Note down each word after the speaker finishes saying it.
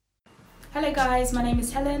Hello guys, my name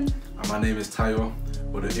is Helen. And my name is Tayo.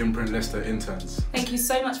 We're the Imprint Leicester interns. Thank you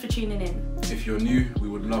so much for tuning in. If you're new, we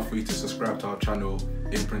would love for you to subscribe to our channel,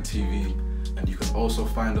 Imprint TV, and you can also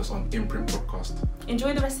find us on Imprint Podcast.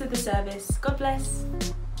 Enjoy the rest of the service. God bless.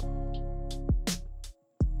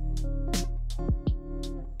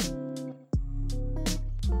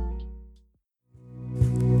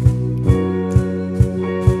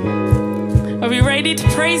 Are we ready to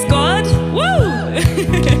praise God? Woo!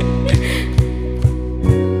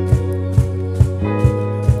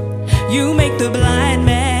 You make the blind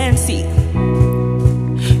man see.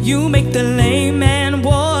 You make the lame man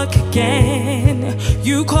walk again.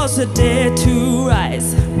 You cause the dead to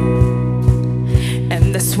rise.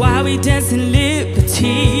 And that's why we dance in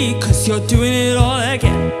liberty, 'cause you're doing it all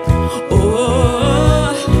again.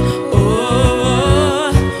 Oh,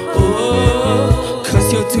 oh, oh,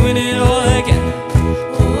 'cause you're doing it all again.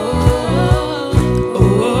 Oh,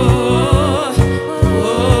 oh,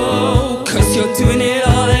 oh, 'cause you're doing it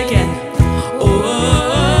all again.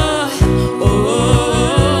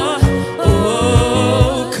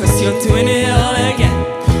 Doing it all again.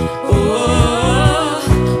 Oh,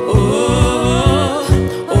 oh,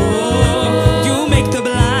 oh. You make the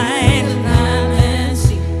blind man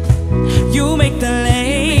see. You make the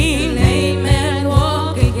lame man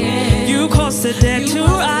walk again. You cause the dead to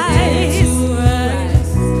rise.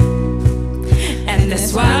 And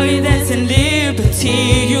that's why we dance in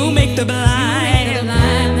liberty. You make the blind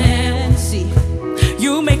man see.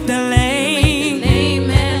 You make the lame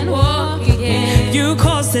man walk again. You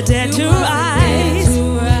cause the dead to rise.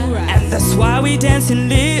 And that's why we dance in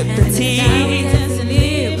liberty.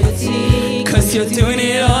 'Cause you're doing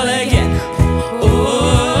it all again. Oh,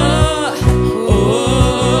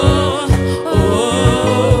 oh,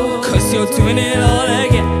 oh, 'cause you're doing it all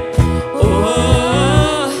again. Oh,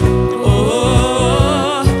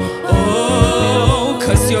 oh, oh,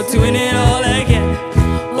 'cause you're doing it all again.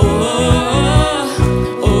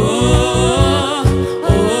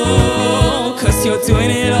 You're doing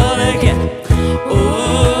it all again. Oh,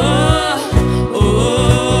 oh,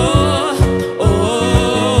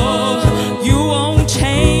 oh. You won't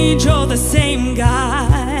change, you're the same God.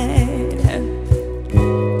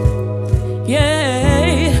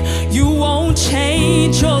 Yeah, you won't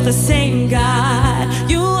change, you're the same God.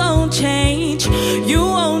 You won't change, you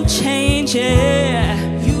won't change, yeah.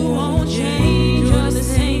 You won't change, you're the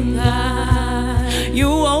same God. You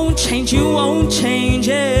won't change, you won't change,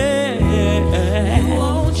 yeah. You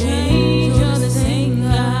won't change, you're the same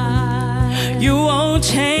God. You won't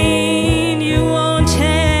change, you won't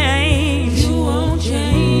change. You won't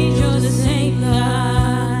change, you're the same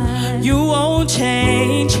God. You won't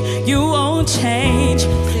change, you won't change.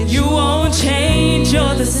 You won't change,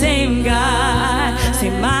 you're the same God. Say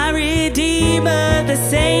my Redeemer, the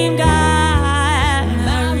same God.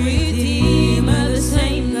 My Redeemer, the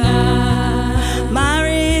same God. My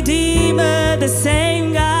Redeemer, the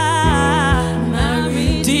same God.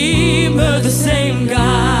 The same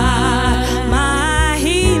God, my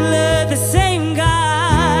healer, the same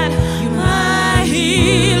God, my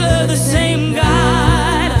healer, the same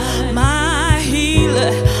God, my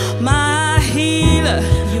healer, my healer,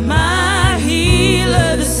 my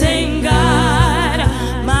healer, the same God,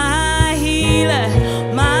 my healer,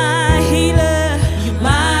 my healer,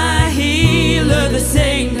 my healer, the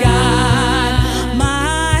same God,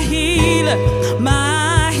 my healer,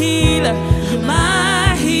 my healer,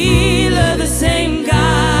 my healer, the same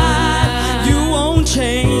God. You won't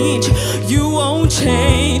change, you won't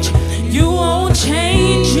change, you won't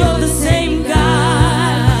change, you're the same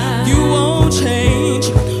God. You won't change,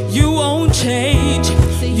 you won't change,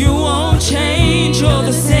 you won't change, you're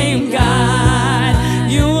the same God.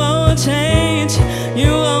 You won't change,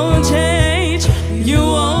 you won't change, you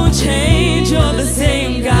won't change, you're the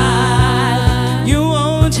same God. You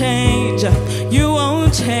won't change, you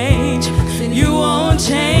won't change, you won't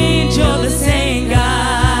change, you're the same God.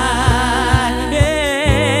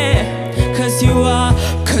 Yeah, 'cause you are,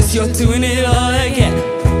 'cause you're doing it all again.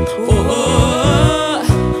 Oh,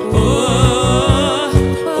 oh, oh,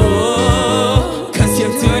 oh, 'cause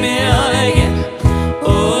you're doing it all again. Oh,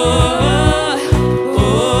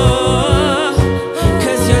 oh,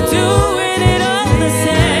 'cause you're doing it all the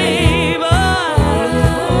same. Oh,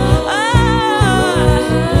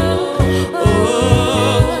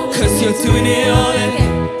 oh, 'cause you're doing it all again.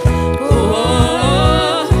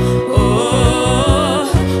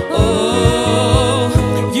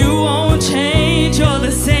 You won't change, you're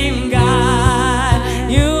the same God.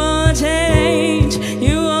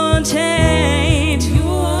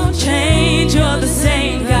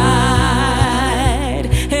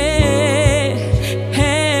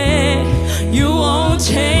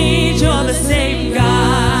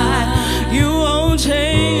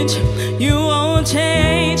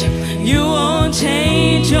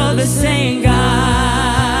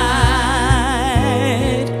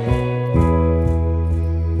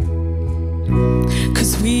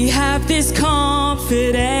 this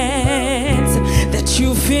confidence that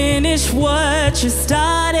you finish what you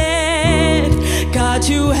started. God,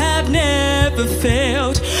 you have never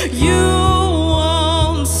failed. You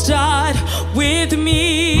won't start with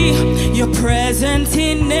me. You're present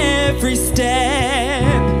in every step,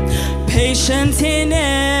 patient in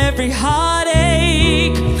every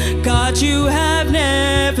heartache. God, you have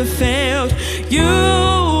never failed. You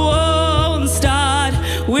won't start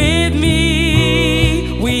with me.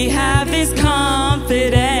 We have this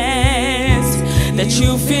confidence that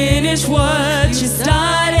you finish what you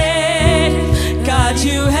started. God,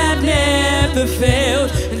 you have never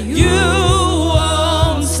failed. You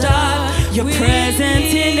won't stop. You're present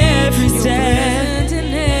in every step,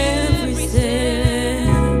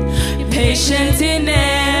 patient in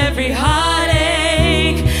every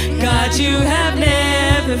heartache. God, you have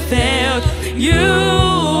never failed. You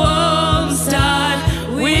won't start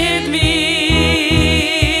with me.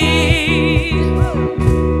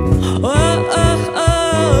 Oh, oh, oh,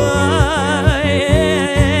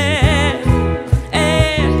 yeah,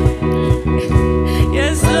 yeah.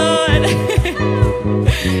 Yes, Lord.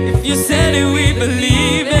 If you said it, we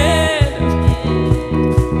believe it.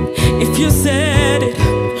 If you said it,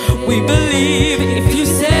 we believe. If you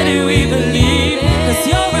said it, we believe. 'Cause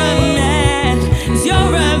you're a man, 'cause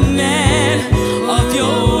you're a man of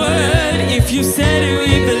your word. If you said it,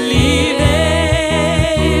 we believe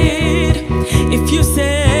it. If you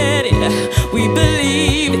said it, we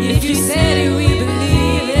believe. If you said it, we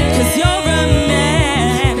believe it. 'Cause you're a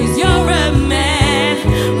man, 'cause you're a man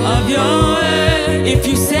of your word. If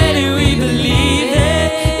you said it, we believe it.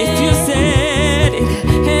 If you said it,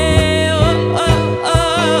 hey, oh, oh,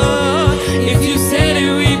 oh. If you said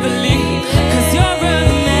it, we believe. 'Cause you're a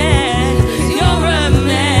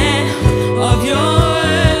man of your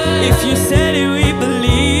word. If you said it, we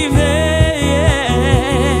believe it. Yeah,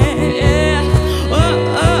 yeah. Oh,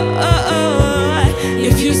 oh, oh, oh.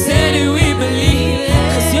 If you said it, we believe.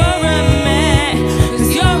 'Cause you're a man,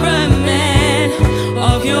 'cause you're a man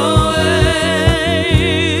of your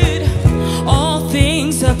word. All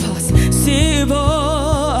things are possible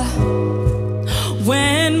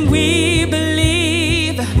when we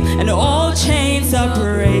believe, and all chains are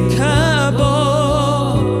breakable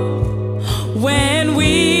when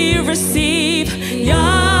we receive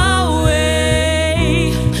Yahweh.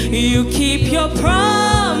 You keep your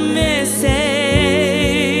promises.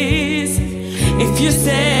 If you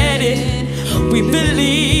said it, we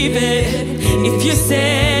believe it. If you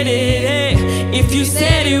said it, if you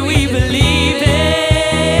said it, we believe it.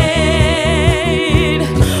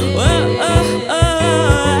 Oh, oh,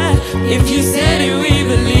 oh. If you said it, we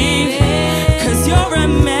believe. 'Cause you're a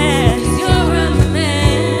man, you're a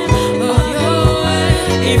man of your word.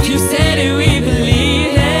 If you said it, we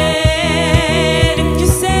believe it. If you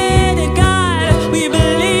said it, God, we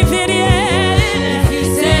believe it, yeah. If you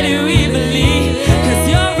said it, we believe. 'Cause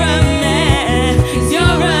you're a man,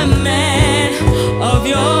 you're a man of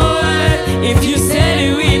your word. If you said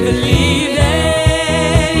it, we believe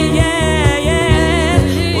it, yeah, yeah.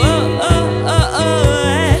 Whoa, oh, oh,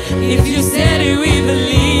 oh. If you said it, we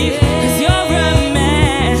believe. 'Cause you're a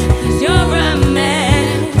man, you're a man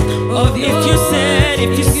of. If you said it,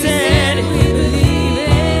 we believe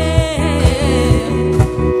it.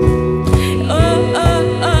 Oh, oh,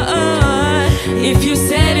 oh, oh. If you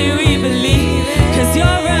said it, we believe. 'Cause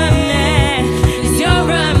you're a man, 'cause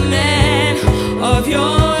you're a man of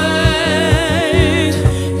your word.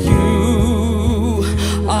 You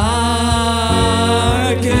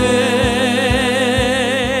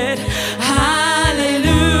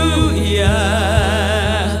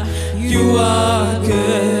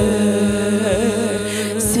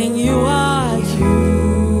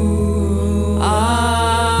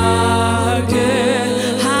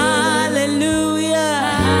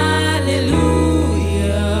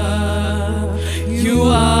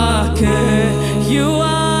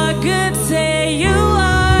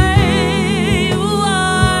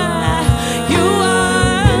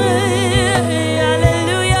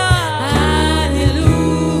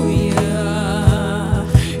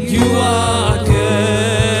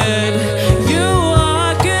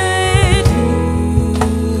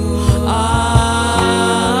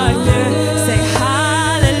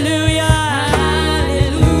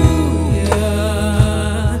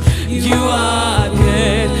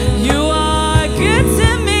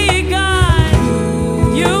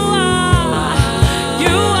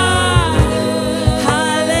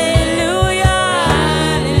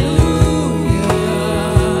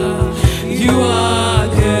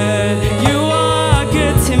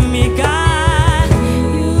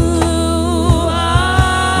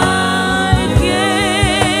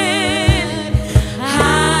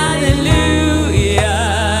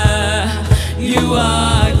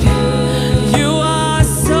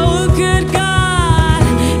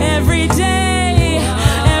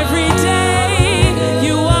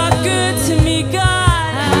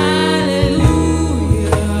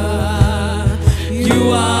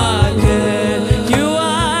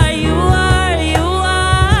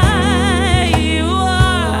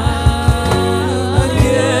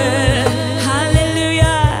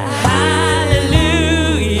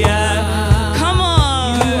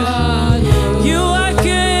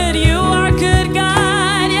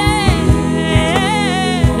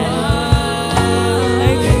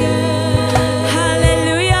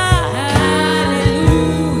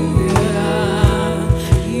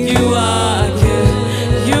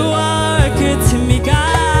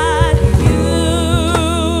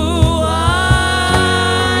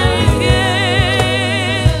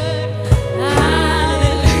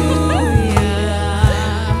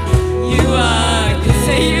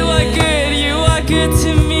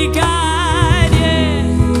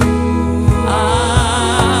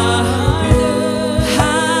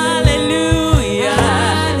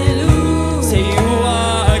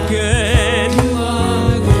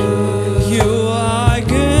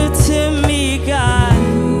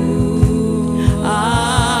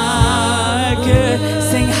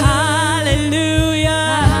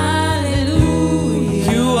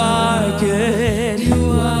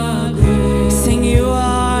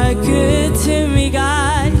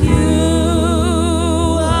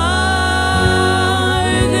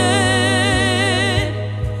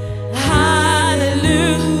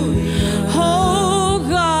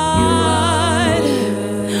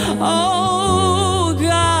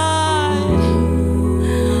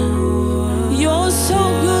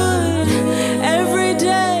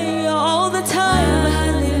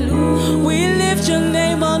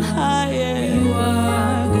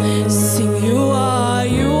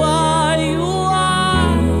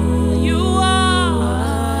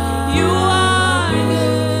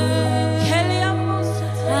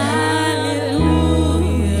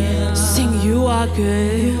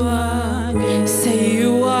good. Say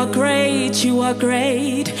you are great, you are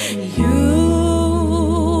great.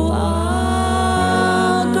 You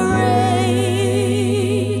are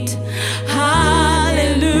great. Hallelujah.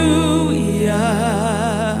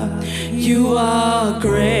 You are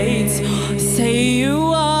great. Say you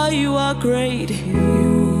are great.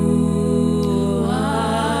 You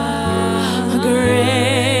are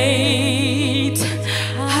great.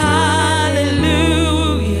 Hallelujah.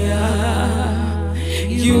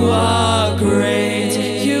 You are great.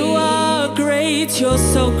 You are great. You're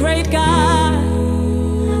so great, God.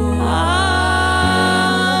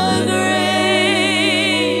 Are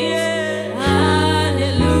great.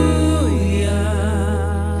 Hallelujah.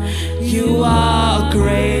 You are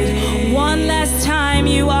great. One last time,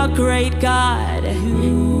 you are great, God.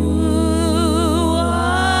 You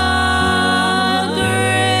are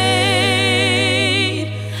great.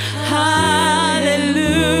 Hallelujah.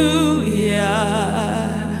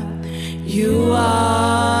 You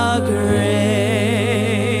are great.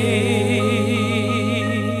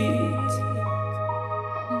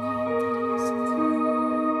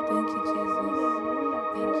 Thank you, Jesus.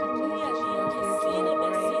 Thank you, Jesus.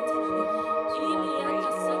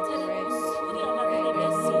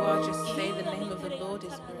 Just say the name of the Lord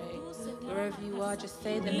is great. Wherever you are, just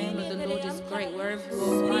say the name of the Lord is great. Wherever you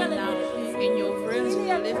are right now, in your rooms, in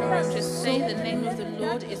your living room, just say the name of the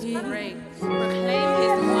Lord is great. Proclaim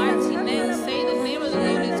his mighty name. Say the name of the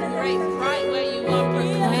Lord is great. Right where you are,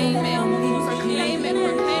 proclaim it. Proclaim it.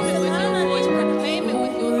 Proclaim it with your voice. Proclaim it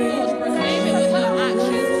with your thoughts. Proclaim it with your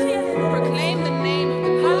actions. Proclaim the name of the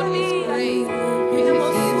Lord is great. Because he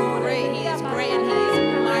is great. He is great and he is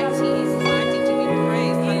mighty. He is mighty to be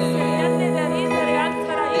praised. Hallelujah.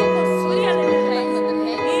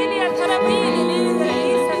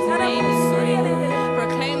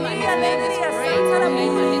 Proclaim that his name is great.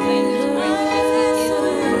 Proclaim that his name is great. Because he is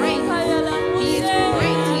great. He is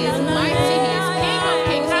great. He is mighty. He is King of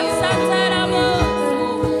kings. He is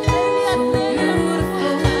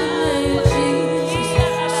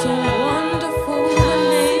So wonderful, the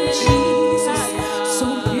name Jesus. So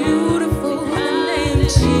beautiful, the name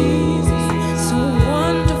Jesus. So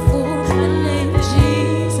wonderful, the name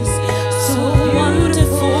Jesus. So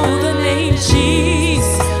wonderful, the name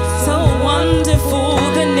Jesus. So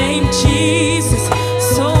wonderful, the name Jesus.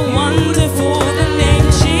 So wonderful, the name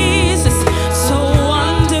Jesus. So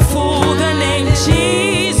wonderful, the name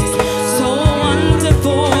Jesus. So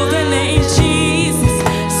wonderful, the name Jesus.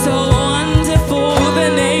 So wonderful, the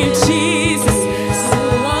name Jesus. So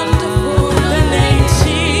wonderful, the name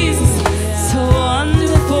Jesus. So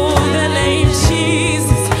wonderful, the name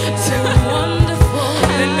Jesus. So wonderful,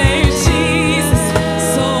 the name Jesus.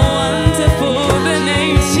 So wonderful, the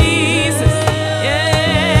name Jesus.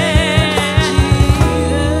 Yeah.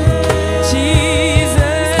 Jesus.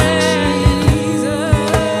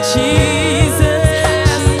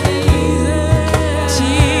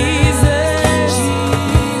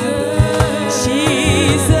 Jesus.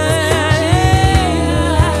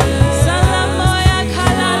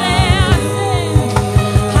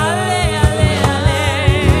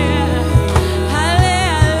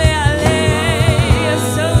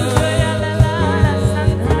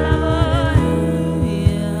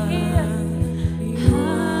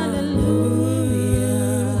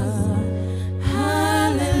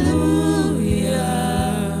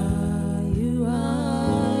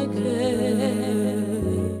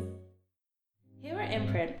 Here at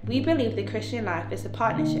Imprint, we believe the Christian life is a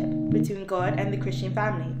partnership between God and the Christian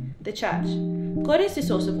family, the church. God is the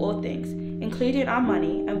source of all things, including our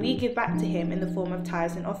money, and we give back to him in the form of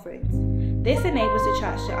tithes and offerings. This enables the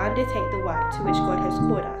church to undertake the work to which God has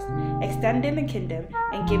called us, extending the kingdom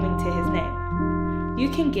and giving to his name. You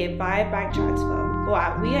can give via bank transfer or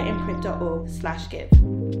at weareimprint.org/give.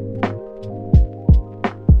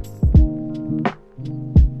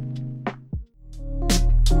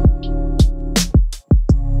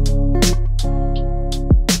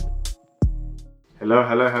 Hello,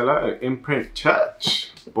 hello, hello, Imprint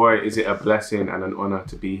Church. Boy, is it a blessing and an honor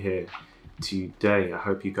to be here today. I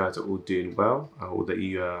hope you guys are all doing well. I hope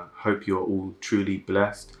you're all truly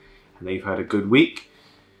blessed and that you've had a good week.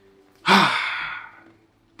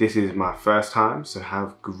 This is my first time, so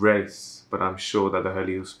have grace, but I'm sure that the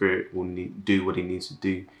Holy Spirit will do what he needs to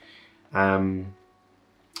do.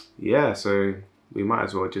 Yeah, so we might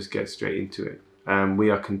as well just get straight into it. We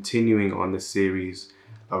are continuing on the series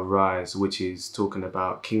Arise, which is talking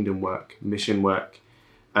about kingdom work, mission work,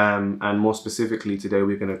 and more specifically today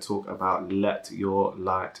we're going to talk about let your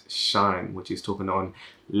light shine, which is talking on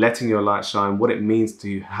letting your light shine, what it means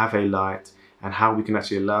to have a light and how we can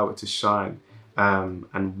actually allow it to shine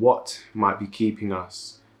and what might be keeping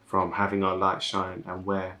us from having our light shine, and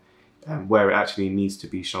where it actually needs to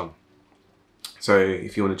be shone. So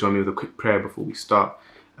if you want to join me with a quick prayer before we start.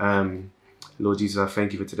 Lord Jesus, I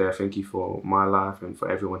thank you for today. I thank you for my life and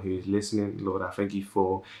for everyone who is listening. Lord, I thank you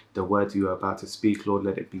for the words you are about to speak. Lord,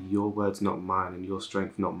 let it be your words, not mine, and your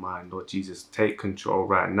strength, not mine. Lord Jesus, take control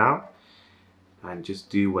right now and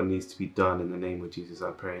just do what needs to be done in the name of Jesus,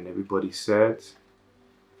 I pray. And everybody said,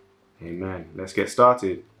 amen. Let's get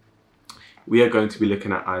started. We are going to be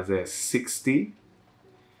looking at Isaiah 60.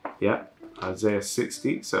 Yeah, Isaiah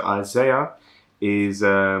 60. So Isaiah is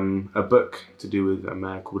a book to do with a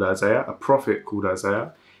man called Isaiah, a prophet called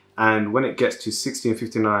Isaiah. And when it gets to 60 and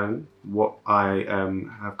 59, what I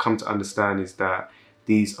have come to understand is that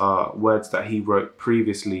these are words that he wrote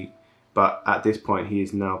previously, but at this point he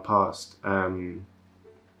is now past. So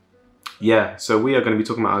we are going to be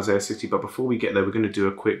talking about Isaiah 60, but before we get there, we're going to do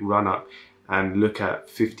a quick run up and look at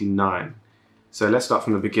 59. So let's start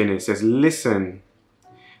from the beginning. It says, listen,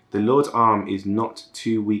 the Lord's arm is not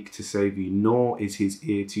too weak to save you, nor is his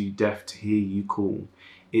ear too deaf to hear you call.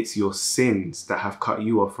 It's your sins that have cut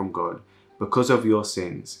you off from God. Because of your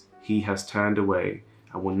sins, he has turned away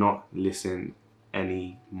and will not listen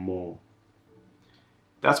anymore.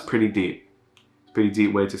 That's pretty deep. Pretty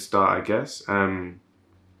deep way to start, I guess.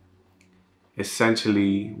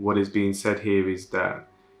 Essentially, what is being said here is that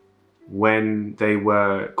when they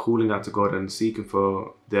were calling out to God and seeking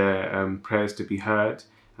for their prayers to be heard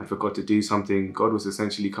and for God to do something, God was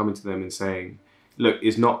essentially coming to them and saying, look,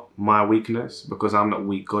 it's not my weakness, because I'm not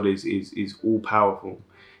weak. God is all powerful.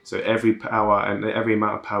 So every power and every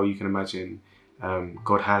amount of power you can imagine,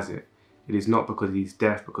 God has it. It is not because he's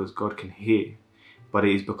deaf, because God can hear, but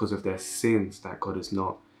it is because of their sins that God has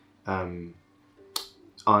not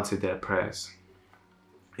answered their prayers.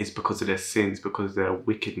 It's because of their sins, because of their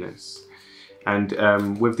wickedness.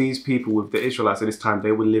 And with these people, with the Israelites at this time,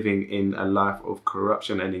 they were living in a life of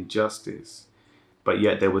corruption and injustice, but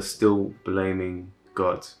yet they were still blaming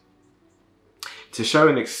God. To show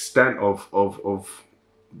an extent of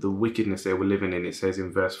the wickedness they were living in, it says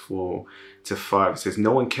in verse 4 to 5, it says,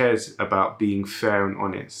 no one cares about being fair and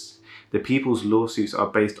honest. The people's lawsuits are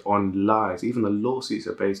based on lies. Even the lawsuits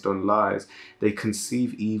are based on lies. They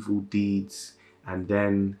conceive evil deeds and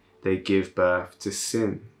then they give birth to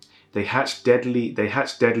sin. They hatch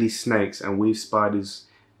deadly snakes and weave spiders'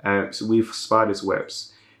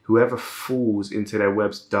 webs. Whoever falls into their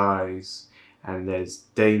webs dies, and there's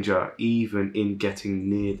danger even in getting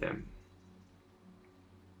near them.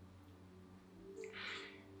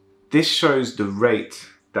 This shows the rate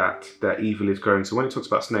that evil is growing. So when it talks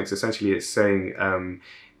about snakes, essentially it's saying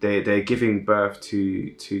they're giving birth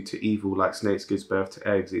to evil like snakes gives birth to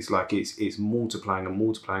eggs. It's like it's multiplying and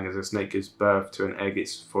multiplying. As a snake gives birth to an egg,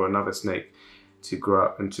 it's for another snake to grow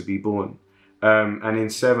up and to be born. And in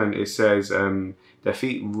 7 it says, their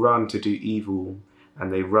feet run to do evil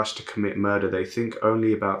and they rush to commit murder. They think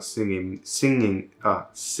only about sinning,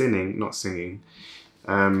 not singing.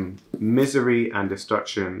 Misery and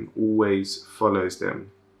destruction always follows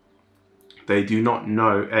them. They do not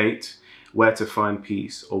know, 8, where to find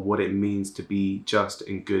peace or what it means to be just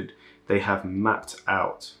and good. They have mapped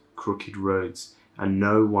out crooked roads, and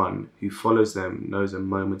no one who follows them knows a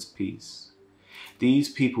moment's peace. These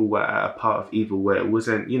people were at a part of evil where it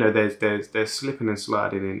wasn't, there's slipping and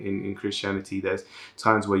sliding in Christianity. There's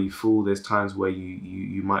times where you fall. There's times where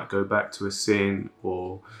you might go back to a sin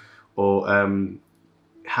or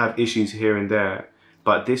have issues here and there.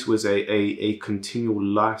 But this was a continual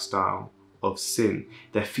lifestyle of sin.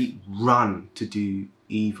 Their feet run to do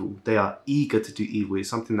evil. They are eager to do evil. It's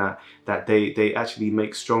something that they actually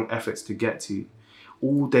make strong efforts to get to.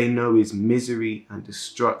 All they know is misery and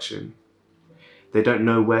destruction. They don't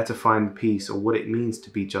know where to find peace or what it means to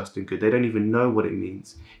be just and good. They don't even know what it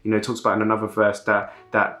means. It talks about in another verse that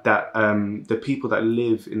the people that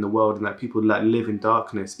live in the world and that people that live in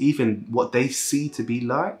darkness, even what they see to be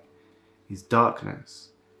light is darkness.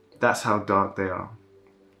 That's how dark they are.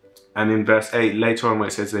 And in verse 8, later on, where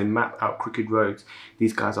it says they map out crooked roads,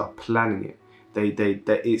 these guys are planning it.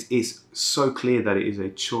 It's so clear that it is a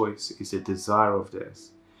choice. It's a desire of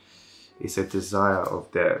theirs. It's a desire of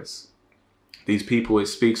theirs. These people, it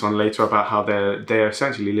speaks on later about how they're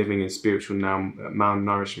essentially living in spiritual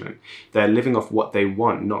malnourishment. They're living off what they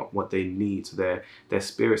want, not what they need. So their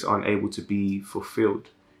spirits aren't able to be fulfilled.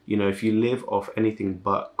 If you live off anything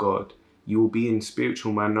but God, you will be in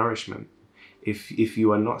spiritual malnourishment. If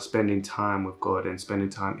you are not spending time with God and spending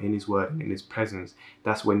time in his word and in his presence,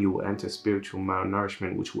 that's when you will enter spiritual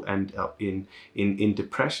malnourishment, which will end up in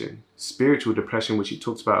depression, spiritual depression, which it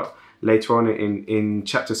talks about later on in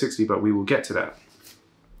chapter 60, but we will get to that.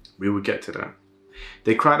 We will get to that.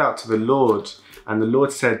 They cried out to the Lord, and the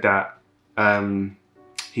Lord said that,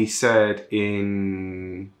 he said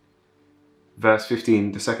in verse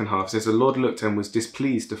 15, the second half, says, the Lord looked and was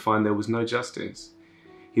displeased to find there was no justice.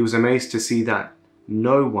 He was amazed to see that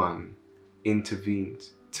no one intervened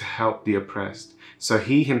to help the oppressed. So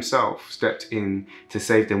he himself stepped in to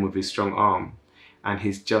save them with his strong arm, and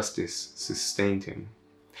his justice sustained him.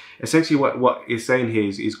 Essentially what it's saying here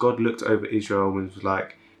is God looked over Israel and was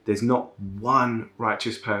like, there's not one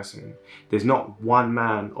righteous person. There's not one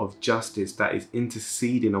man of justice that is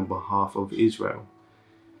interceding on behalf of Israel.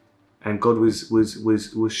 And God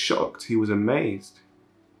was shocked. He was amazed.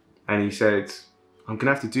 And he said, I'm going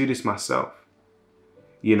to have to do this myself.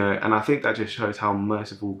 You know, and I think that just shows how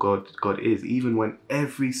merciful God is. Even when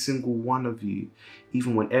every single one of you,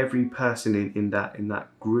 even when every person in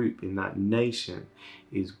that group, in that nation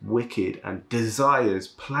is wicked and desires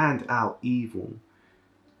planned out evil,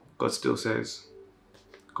 God still says,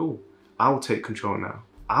 cool, I will take control now.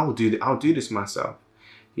 I'll do this myself.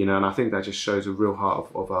 You know, and I think that just shows the real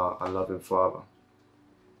heart of our loving Father.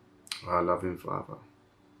 Our loving Father.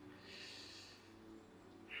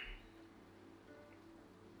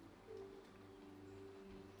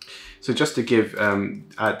 So just to give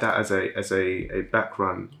that as a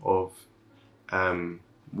background of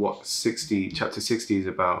what chapter 60 is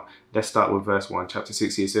about, let's start with verse 1. Chapter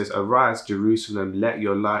 60, it says, Arise, Jerusalem, let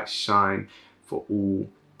your light shine for all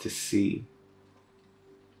to see.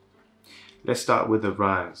 Let's start with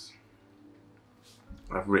arise.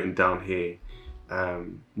 I've written down here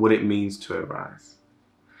what it means to arise,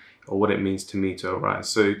 or what it means to me to arise.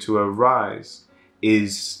 So to arise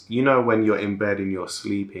is, you know, when you're in bed and you're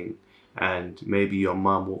sleeping, and maybe your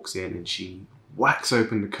mum walks in and she whacks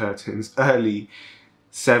open the curtains early,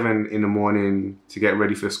 7 in the morning, to get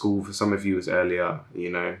ready for school. For some of you it was earlier, you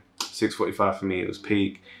know, 6:45 for me, it was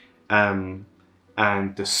peak. And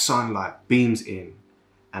the sunlight beams in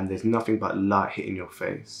and there's nothing but light hitting your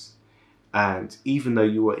face. And even though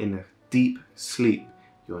you were in a deep sleep,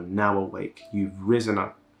 you're now awake. You've risen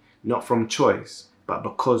up, not from choice, but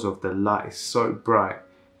because of the light is so bright,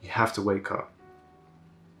 you have to wake up.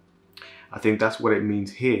 I think that's what it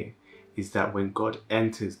means here, is that when God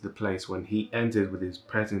enters the place, when he enters with his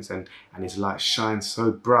presence and his light shines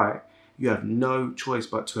so bright, you have no choice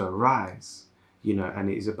but to arise, you know, and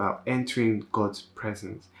it is about entering God's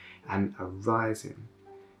presence and arising,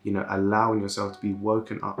 you know, allowing yourself to be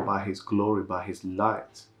woken up by his glory, by his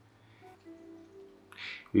light.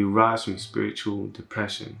 We rise from spiritual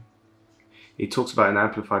depression. It talks about an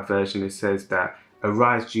amplified version. It says that,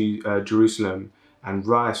 arise, Jerusalem, and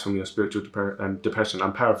rise from your spiritual depression.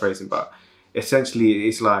 I'm paraphrasing, but essentially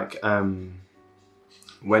it's like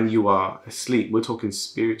when you are asleep, we're talking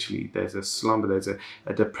spiritually, there's a slumber, there's a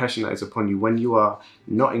depression that is upon you. When you are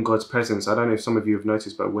not in God's presence, I don't know if some of you have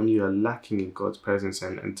noticed, but when you are lacking in God's presence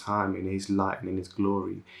and time, in his light and in his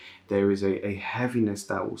glory, there is a heaviness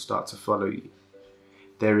that will start to follow you.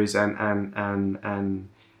 There is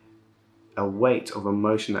a weight of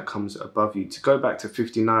emotion that comes above you. To go back to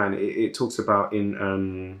 59, it talks about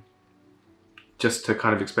in, just to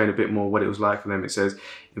kind of explain a bit more what it was like for them, it says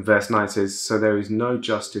in verse 9, it says, so there is no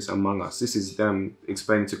justice among us. This is them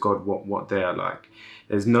explaining to God what they are like.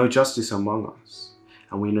 There's no justice among us,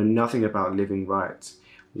 and we know nothing about living right.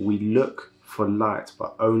 We look for light,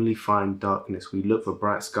 but only find darkness. We look for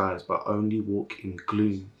bright skies, but only walk in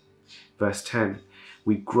gloom. Verse 10,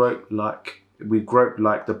 we grope like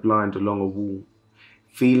the blind along a wall,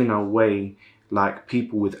 feeling our way like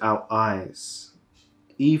people without eyes.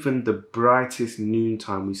 Even the brightest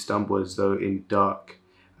noontime we stumble as though in dark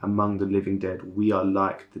among the living dead. We are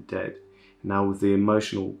like the dead. Now with the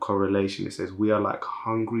emotional correlation, it says, we are like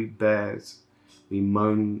hungry bears. We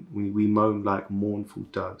moan like mournful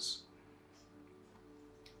doves.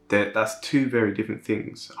 That's two very different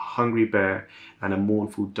things. A hungry bear and a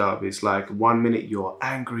mournful dove. It's like 1 minute you're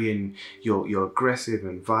angry and you're aggressive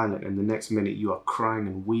and violent, and the next minute you are crying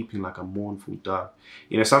and weeping like a mournful dove.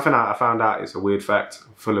 You know, something I found out, is a weird fact,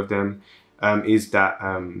 full of them, is that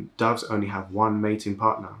doves only have one mating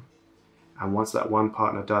partner. And once that one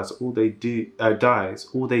partner dies, all they do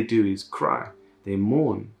is cry. They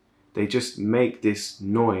mourn. They just make this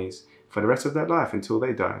noise for the rest of their life until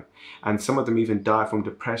they die. And some of them even die from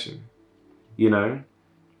depression, you know?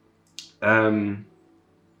 And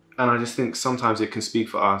I just think sometimes it can speak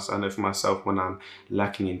for us. I know for myself, when I'm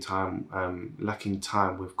lacking time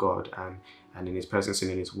with God and in his presence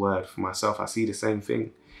and in his word, for myself, I see the same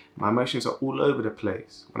thing. My emotions are all over the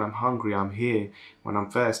place. When I'm hungry, I'm here. When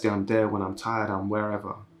I'm thirsty, I'm there. When I'm tired, I'm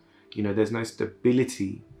wherever. You know, there's no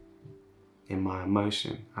stability in my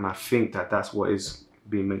emotion. And I think that that's what is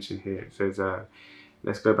being mentioned here. It says,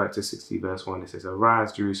 let's go back to 60 verse 1. It says,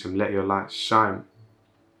 arise, Jerusalem, let your light shine.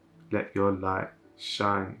 Let your light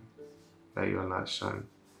shine. Let your light shine.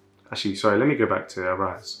 Actually, sorry, let me go back to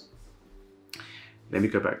arise. Let me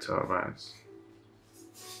go back to arise.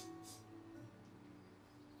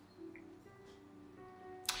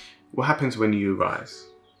 What happens when you rise?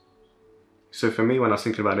 So for me, when I was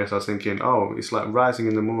thinking about this, I was thinking, oh, it's like rising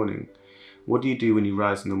in the morning. What do you do when you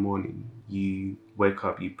rise in the morning? You wake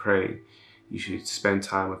up, you pray, you should spend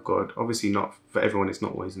time with God. Obviously not for everyone, it's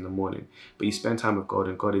not always in the morning, but you spend time with God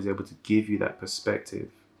and God is able to give you that perspective.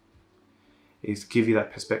 It's give you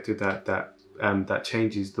that perspective that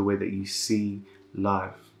changes the way that you see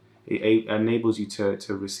life. It enables you to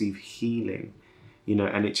receive healing, you know,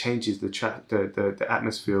 and it changes the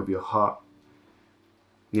atmosphere of your heart.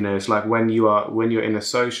 You know, it's like when you're in a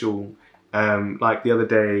social, like the other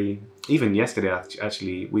day, even yesterday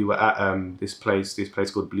actually, we were at this place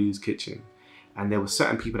called Blues Kitchen, and there were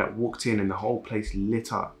certain people that walked in and the whole place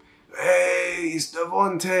lit up. Hey, it's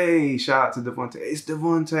Devontae! Shout out to Devontae. It's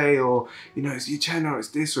Devontae, or you know, it's Uchenna, it's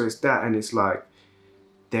this or it's that, and it's like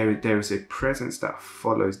there is a presence that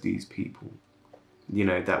follows these people. You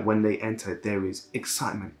know, that when they enter, there is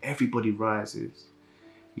excitement. Everybody rises.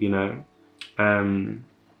 You know,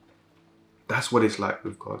 that's what it's like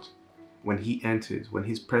with God. When he enters, when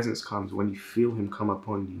his presence comes, when you feel him come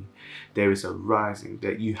upon you, there is a rising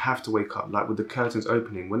that you have to wake up. Like with the curtains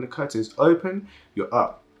opening. When the curtains open, you're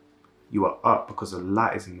up. You are up because the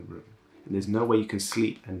light is in the room. And there's no way you can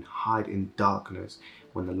sleep and hide in darkness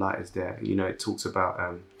when the light is there. You know, it talks about,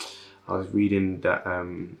 I was reading that,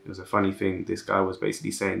 it was a funny thing. This guy was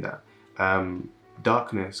basically saying that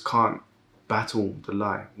darkness can't battle the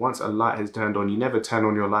light. Once a light has turned on, you never turn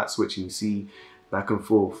on your light switch and you see back and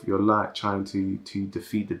forth your light trying to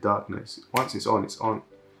defeat the darkness. Once it's on, it's on.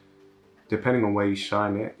 Depending on where you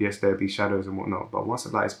shine it, yes, there'll be shadows and whatnot, but once the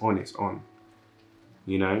light is on, it's on.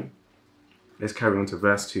 You know? Let's carry on to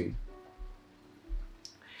verse 2.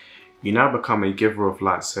 You now become a giver of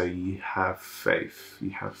light, so you have faith.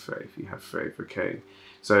 You have faith. You have faith. Okay.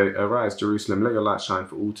 So arise, Jerusalem, let your light shine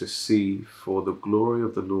for all to see, for the glory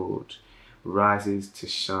of the Lord rises to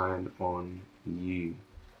shine on you.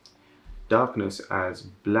 Darkness as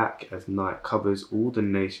black as night covers all the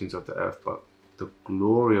nations of the earth, but the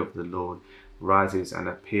glory of the Lord rises and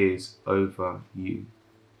appears over you.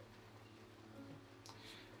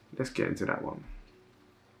 Let's get into that one.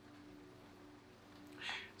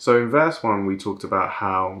 So in verse 1, we talked about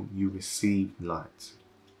how you receive light.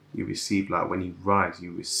 You receive light. When you rise,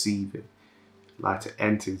 you receive it. Light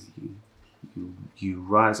enters you. You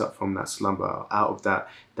rise up from that slumber, out of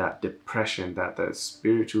that depression, that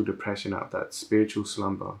spiritual depression, out of that spiritual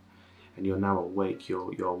slumber, and you're now awake.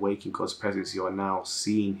 You're awake in God's presence. You are now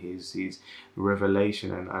seeing his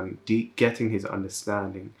revelation and getting his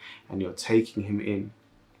understanding, and you're taking him in.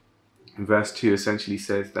 And verse 2 essentially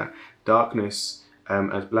says that darkness,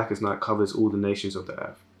 as black as night, covers all the nations of the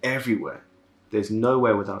earth. Everywhere. There's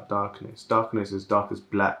nowhere without darkness. Darkness as dark as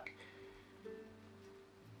black.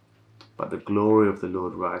 But the glory of the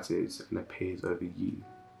Lord rises and appears over you.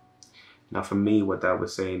 Now for me, what that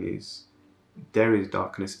was saying is, there is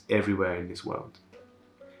darkness everywhere in this world.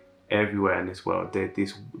 Everywhere in this world.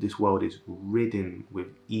 This world is ridden with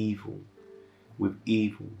evil. With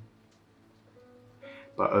evil.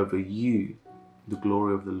 But over you, the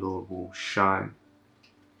glory of the Lord will shine,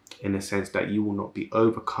 in a sense that you will not be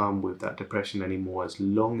overcome with that depression anymore as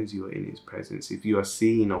long as you are in his presence. If you are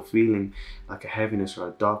seeing or feeling like a heaviness or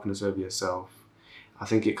a darkness over yourself, I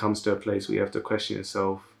think it comes to a place where you have to question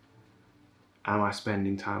yourself, am I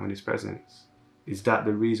spending time in his presence? Is that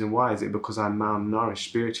the reason why? Is it because I'm malnourished,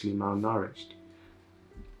 spiritually malnourished?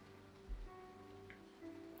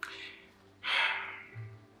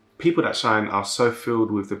 People that shine are so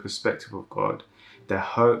filled with the perspective of God. Their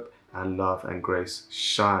hope and love and grace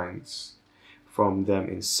shines from them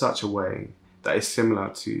in such a way that is similar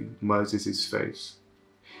to Moses' face.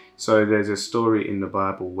 So there's a story in the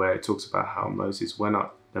Bible where it talks about how Moses went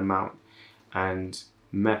up the mount and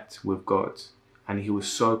met with God, and he was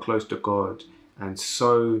so close to God and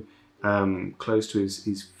so close to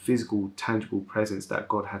his physical, tangible presence that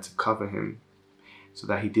God had to cover him so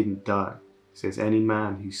that he didn't die. It says any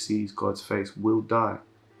man who sees God's face will die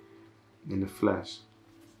in the flesh.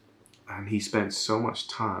 And he spent so much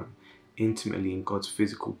time intimately in God's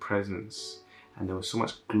physical presence, and there was so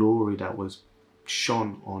much glory that was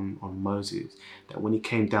shone on Moses that when he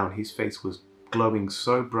came down, his face was glowing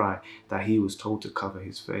so bright that he was told to cover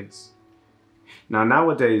his face. Now,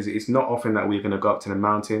 nowadays, it's not often that we're going to go up to the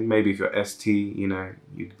mountain. Maybe if you're ST, you know,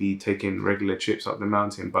 you'd be taking regular trips up the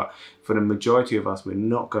mountain. But for the majority of us, we're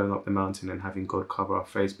not going up the mountain and having God cover our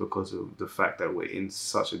face because of the fact that we're in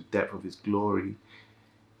such a depth of His glory.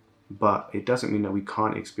 But it doesn't mean that we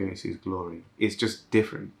can't experience His glory. It's just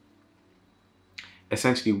different.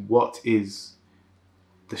 Essentially, what is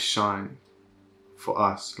the shine for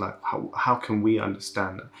us? Like, how can we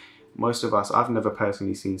understand that? Most of us, I've never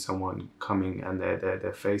personally seen someone coming and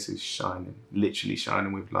their face is shining, literally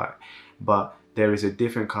shining with light. But there is a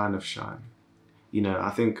different kind of shine. You know,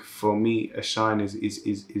 I think for me, a shine is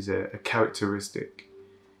a characteristic.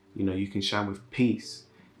 You know, you can shine with peace.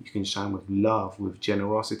 You can shine with love, with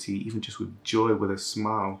generosity, even just with joy, with a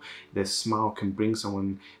smile. Their smile can bring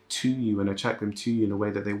someone to you and attract them to you in a way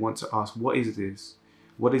that they want to ask, what is this?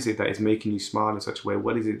 What is it that is making you smile in such a way?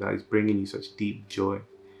 What is it that is bringing you such deep joy?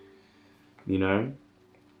 You know,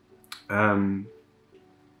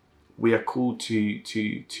 we are called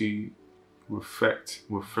to reflect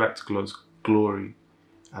God's glory,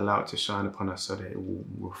 allow it to shine upon us so that it will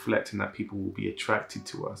reflect and that people will be attracted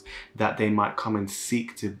to us, that they might come and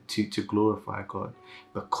seek to glorify God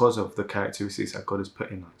because of the characteristics that God has put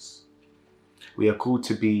in us. We are called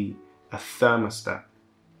to be a thermostat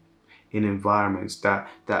in environments that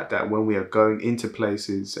when we are going into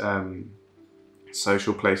places,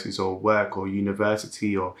 social places or work or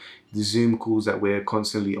university or the Zoom calls that we're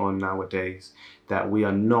constantly on nowadays, that we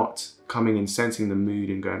are not coming and sensing the mood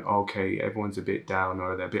and going, okay, everyone's a bit down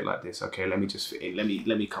or they're a bit like this. Okay, let me just fit in. Let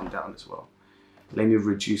me come down as well. Let me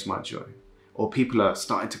reduce my joy. Or people are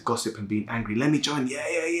starting to gossip and being angry. Let me join.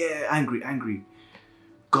 Yeah. Angry.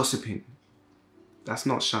 Gossiping. That's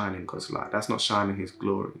not shining God's light. That's not shining His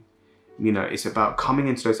glory. You know, it's about coming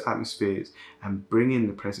into those atmospheres and bringing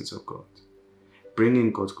the presence of God.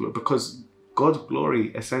 Bringing God's glory, because God's glory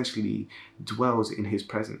essentially dwells in His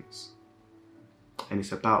presence. And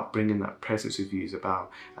it's about bringing that presence with you. It's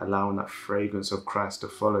about allowing that fragrance of Christ to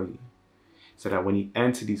follow you. So that when you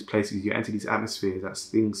enter these places, you enter these atmospheres, that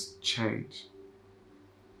things change.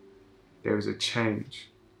 There is a change.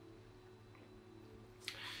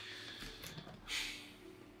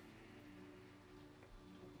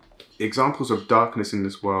 Examples of darkness in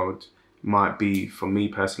this world might be, for me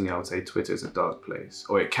personally, I would say Twitter is a dark place,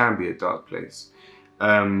 or it can be a dark place.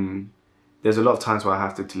 There's a lot of times where I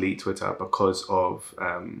have to delete Twitter because of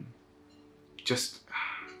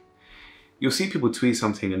you'll see people tweet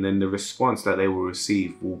something and then the response that they will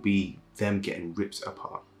receive will be them getting ripped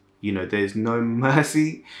apart. You know, there's no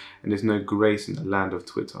mercy and there's no grace in the land of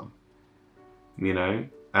Twitter. You know,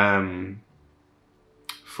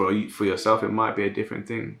 for yourself, it might be a different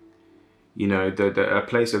thing. You know, a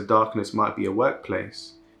place of darkness might be a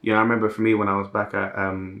workplace. You know, I remember for me when I was back at,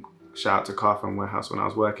 shout out to Carphone Warehouse when I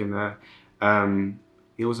was working there,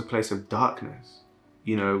 it was a place of darkness.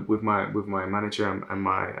 You know, with my manager and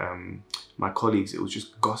my colleagues, it was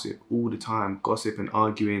just gossip all the time, gossip and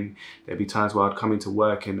arguing. There'd be times where I'd come into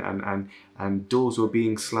work and doors were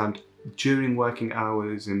being slammed during working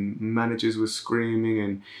hours and managers were screaming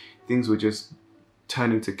and things were just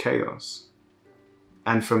turning to chaos.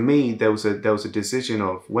 And for me, there was a decision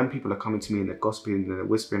of when people are coming to me and they're gossiping and they're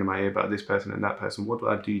whispering in my ear about this person and that person, what do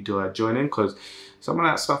I do? Do I join in? Because some of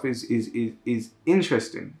that stuff is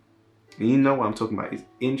interesting. And you know what I'm talking about. It's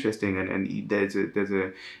interesting, and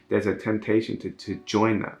there's a temptation to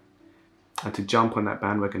join that and to jump on that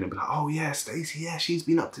bandwagon and be like, oh yeah, Stacey, yeah, she's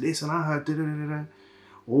been up to this and I heard da-da-da-da.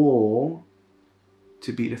 Or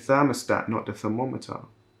to be the thermostat, not the thermometer,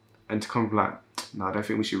 and to come like, no, I don't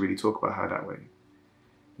think we should really talk about her that way.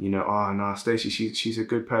 You know, oh no, Stacey, she's a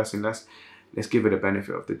good person. Let's give her the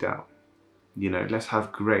benefit of the doubt. You know, let's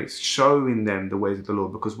have grace, showing them the ways of the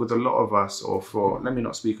Lord. Because with a lot of us, let me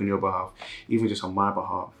not speak on your behalf, even just on my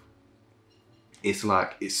behalf, it's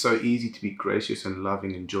like, it's so easy to be gracious and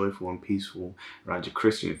loving and joyful and peaceful around your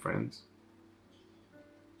Christian friends.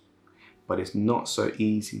 But it's not so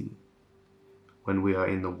easy when we are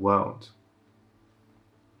in the world.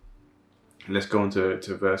 Let's go on to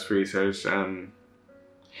verse 3. It says,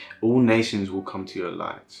 all nations will come to your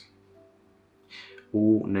light.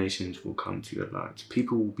 All nations will come to your light.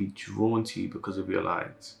 People will be drawn to you because of your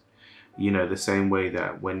light. You know, the same way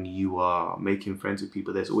that when you are making friends with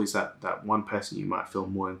people, there's always that one person you might feel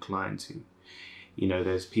more inclined to. You know,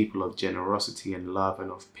 there's people of generosity and love and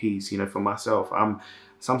of peace. You know, for myself,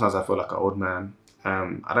 sometimes I feel like an old man.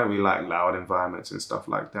 I don't really like loud environments and stuff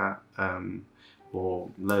like that. Or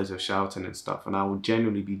loads of shouting and stuff. And I will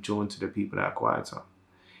genuinely be drawn to the people that are quieter.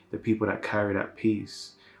 The people that carry that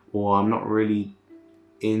peace. Or I'm not really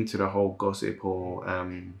into the whole gossip or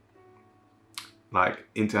like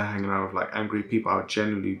into hanging out with like angry people, I'll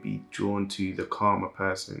generally be drawn to the calmer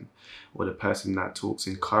person, or the person that talks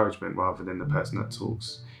encouragement rather than the person that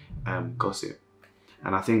talks gossip.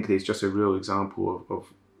 And I think there's just a real example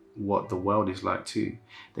of what the world is like too.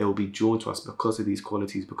 They will be drawn to us because of these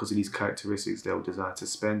qualities, because of these characteristics. They'll desire to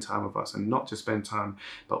spend time with us, and not just spend time,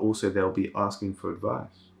 but also they'll be asking for advice.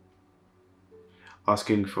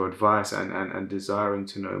 And desiring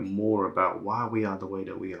to know more about why we are the way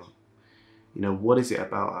that we are. You know, what is it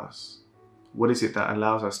about us? What is it that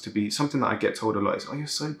allows us to be, something that I get told a lot is, oh, you're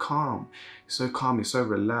so calm, you're so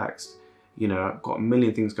relaxed. You know, I've got a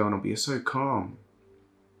million things going on, but you're so calm.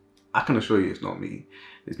 I can assure you it's not me.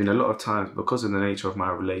 There's been a lot of times, because of the nature of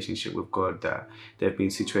my relationship with God, that there have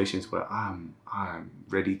been situations where I'm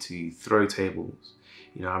ready to throw tables.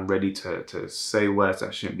 You know, I'm ready to say words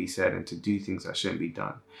that shouldn't be said and to do things that shouldn't be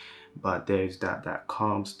done. But there's that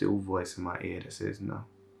calm, still voice in my ear that says no.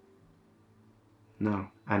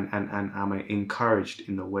 And I'm encouraged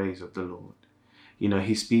in the ways of the Lord. You know,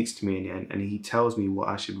 he speaks to me and he tells me what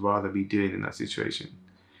I should rather be doing in that situation.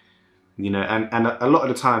 You know, and a lot of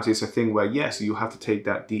the times it's a thing where, yes, you have to take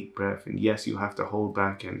that deep breath, and yes, you have to hold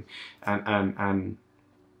back and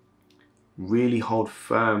really hold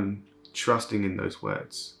firm, trusting in those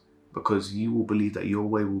words, because you will believe that your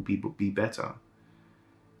way will be better.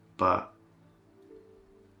 But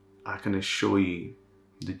I can assure you,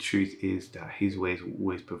 the truth is that his ways will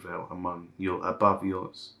always prevail above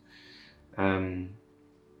yours.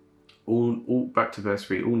 All back to verse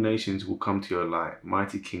 3, all nations will come to your light,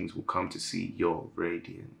 mighty kings will come to see your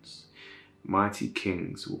radiance. Mighty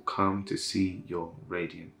kings will come to see your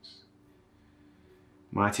radiance.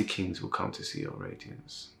 Mighty kings will come to see your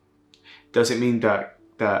radiance. Does it mean that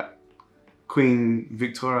Queen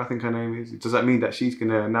Victoria, I think her name is, does that mean that she's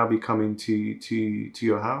gonna now be coming to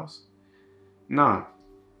your house? No.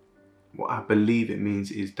 What I believe it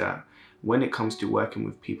means is that when it comes to working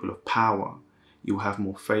with people of power, you'll have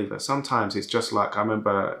more favor. Sometimes it's just like, I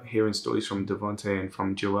remember hearing stories from Devontae and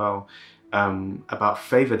from Joel about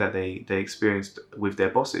favor that they experienced with their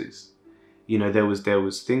bosses. You know, there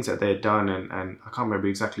was things that they had done, and I can't remember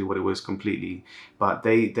exactly what it was completely, but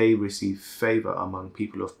they received favor among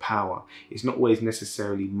people of power. It's not always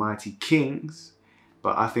necessarily mighty kings,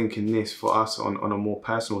 but I think in this, for us on a more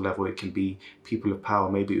personal level, it can be people of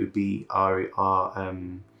power. Maybe it would be our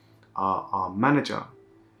manager.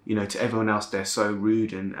 You know, to everyone else, they're so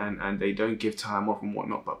rude and they don't give time off and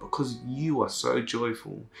whatnot. But because you are so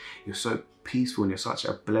joyful, you're so peaceful, and you're such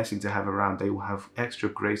a blessing to have around, they will have extra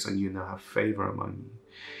grace on you and they'll have favor among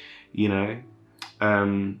you. You know,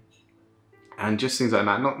 and just things like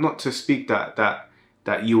that. Not to speak that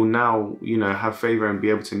you'll now, you know, have favor and be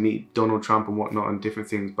able to meet Donald Trump and whatnot and different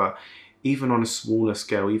things, but even on a smaller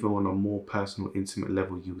scale, even on a more personal, intimate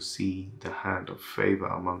level, you'll see the hand of favor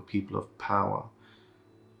among people of power,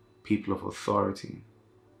 people of authority.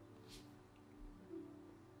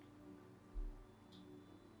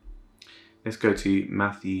 Let's go to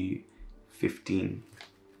Matthew 15.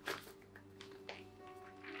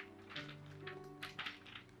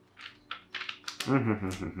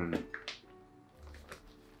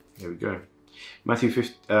 There we go. Matthew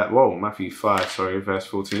 5, verse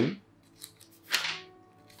 14.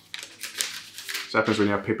 This happens when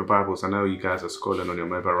you have paper Bibles. I know you guys are scrolling on your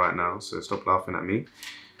mobile right now, so stop laughing at me.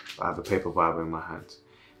 I have a paper Bible in my hand.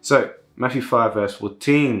 So, Matthew 5, verse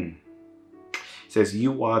 14 says,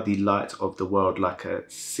 "You are the light of the world, like a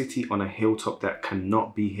city on a hilltop that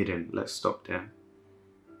cannot be hidden." Let's stop there.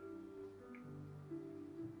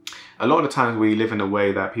 A lot of the times we live in a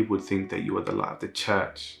way that people would think that you are the light of the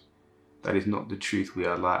church. That is not the truth. We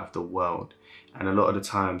are light of the world. And a lot of the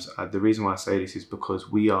times, the reason why I say this is because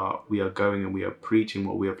we are going and we are preaching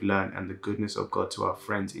what we have learned and the goodness of God to our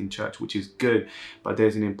friends in church, which is good. But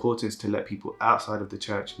there's an importance to let people outside of the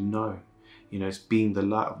church know. You know, it's being the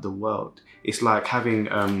light of the world. It's like having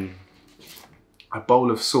a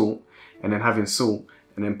bowl of salt and then having salt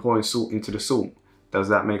and then pouring salt into the salt. Does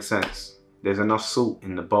that make sense? There's enough salt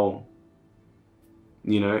in the bowl.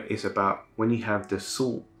 You know, it's about when you have the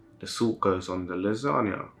salt goes on the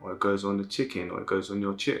lasagna, or it goes on the chicken, or it goes on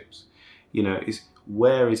your chips. You know,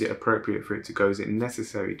 where is it appropriate for it to go? Is it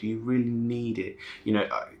necessary? Do you really need it? You know,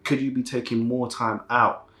 could you be taking more time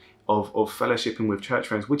out of fellowshipping with church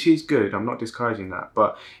friends, which is good. I'm not discouraging that,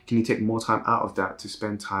 but can you take more time out of that to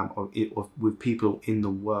spend time with people in the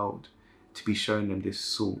world, to be showing them this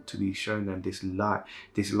salt, to be showing them this light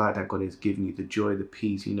that God has given you, the joy, the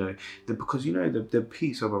peace, you know, because you know the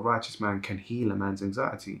peace of a righteous man can heal a man's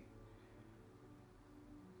anxiety.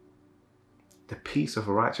 The peace of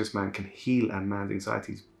a righteous man can heal a man's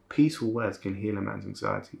anxieties. Peaceful words can heal a man's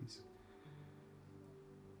anxieties.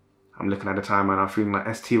 I'm looking at the time and I'm feeling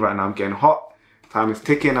like ST right now. I'm getting hot. Time is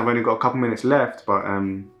ticking. I've only got a couple minutes left, but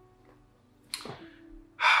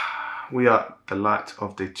we are the light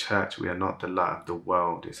of the church. We are not the light of the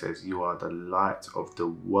world. It says you are the light of the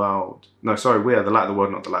world. No, sorry, we are the light of the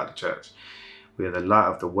world, not the light of the church. We are the light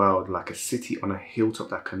of the world, like a city on a hilltop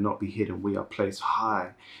that cannot be hidden. We are placed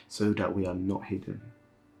high so that we are not hidden.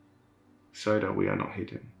 So that we are not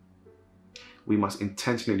hidden. We must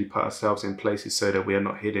intentionally put ourselves in places so that we are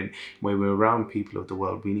not hidden. When we're around people of the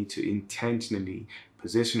world, we need to intentionally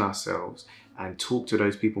position ourselves and talk to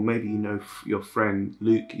those people. Maybe you know your friend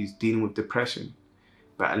Luke is dealing with depression,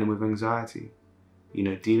 battling with anxiety, you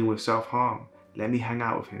know, dealing with self-harm. Let me hang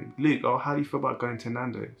out with him. Luke, oh, how do you feel about going to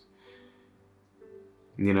Nando's?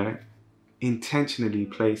 You know, intentionally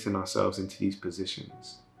placing ourselves into these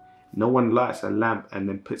positions. No one lights a lamp and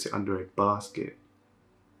then puts it under a basket.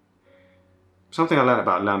 Something I learned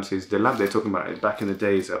about lamps is the lamp they're talking about is back in the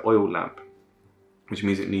day is an oil lamp, which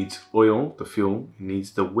means it needs oil, the fuel, it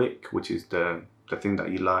needs the wick, which is the thing that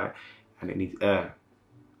you light, and it needs air.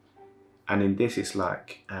 And in this, it's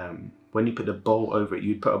like when you put a bowl over it,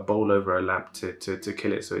 you'd put a bowl over a lamp to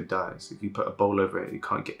kill it so it dies. If you put a bowl over it, you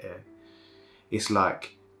can't get air. It's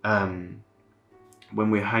like when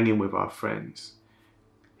we're hanging with our friends,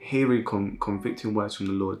 hearing convicting words from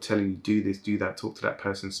the Lord telling you do this, do that, talk to that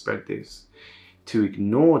person, spread this. To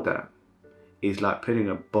ignore that is like putting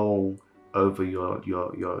a bowl over your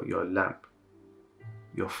lamp.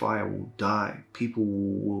 Your fire will die. People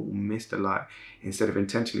will miss the light. Instead of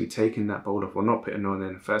intentionally taking that bowl off or not putting it on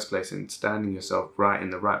in the first place and standing yourself right in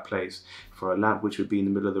the right place for a lamp which would be in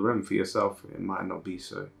the middle of the room for yourself, it might not be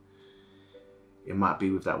so. It might be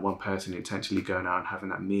with that one person intentionally going out and having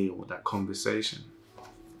that meal, that conversation.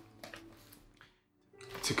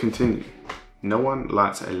 To continue, no one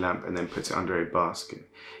lights a lamp and then puts it under a basket.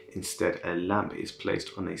 Instead, a lamp is placed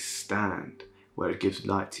on a stand where it gives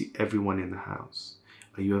light to everyone in the house.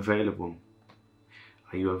 Are you available?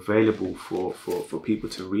 Are you available for people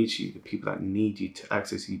to reach you, the people that need you to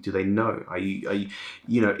access you? Do they know? Are you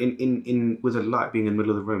you know, in with a light being in the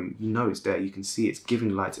middle of the room, you know it's there, you can see it's giving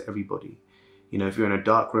light to everybody. You know, if you're in a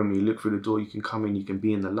dark room, you look through the door, you can come in, you can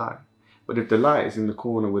be in the light. But if the light is in the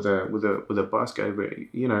corner with a basket over it,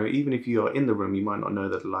 you know, even if you are in the room, you might not know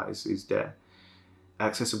that the light is there,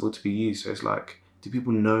 accessible to be used. So it's like, do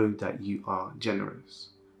people know that you are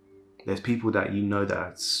generous? There's people that you know that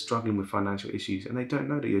are struggling with financial issues and they don't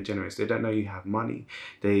know that you're generous. They don't know you have money.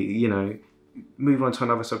 They, you know, move on to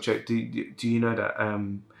another subject. Do you know that,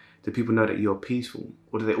 do people know that you're peaceful?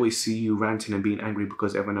 Or do they always see you ranting and being angry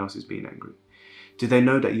because everyone else is being angry? Do they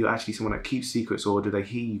know that you're actually someone that keeps secrets, or do they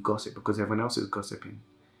hear you gossip because everyone else is gossiping?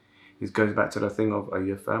 It goes back to the thing of, are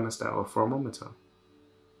you a thermostat or a thermometer?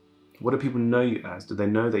 What do people know you as? Do they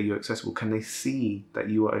know that you're accessible? Can they see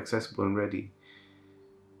that you are accessible and ready?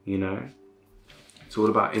 You know? It's all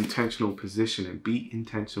about intentional positioning. Be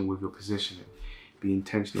intentional with your positioning. Be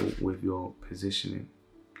intentional with your positioning.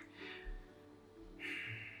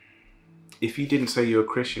 If you didn't say you're a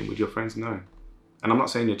Christian, would your friends know? And I'm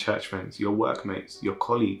not saying your church friends, your workmates, your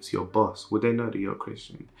colleagues, your boss, would they know that you're a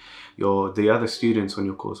Christian? The other students on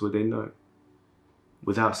your course, would they know?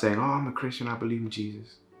 Without saying, oh, I'm a Christian, I believe in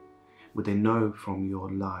Jesus. Would they know from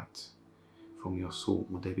your light, from your salt?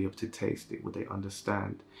 Would they be able to taste it? Would they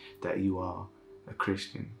understand that you are a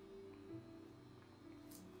Christian?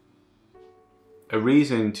 A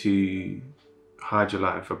reason to hide your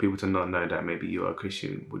light for people to not know that maybe you are a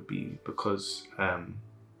Christian would be because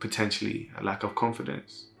potentially a lack of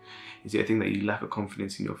confidence. Is it a thing that you lack of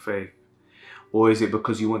confidence in your faith? Or is it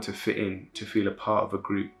because you want to fit in, to feel a part of a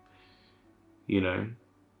group, you know,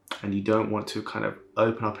 and you don't want to kind of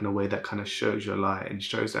open up in a way that kind of shows your light and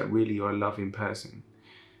shows that really you're a loving person?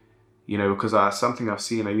 You know, because something I've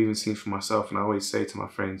seen, I've even seen for myself, and I always say to my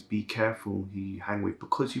friends, be careful who you hang with,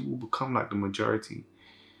 because you will become like the majority.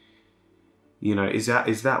 You know, is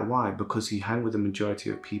that why? Because you hang with the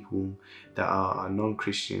majority of people that are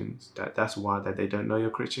non-Christians, that's why that they don't know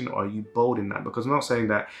you're Christian? Or are you bold in that? Because I'm not saying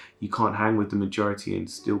that you can't hang with the majority and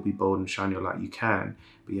still be bold and shine your light. You can,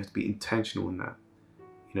 but you have to be intentional in that.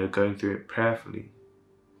 You know, going through it prayerfully.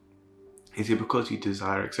 Is it because you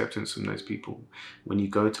desire acceptance from those people when you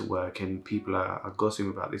go to work and people are gossiping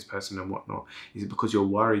about this person and whatnot? Is it because you're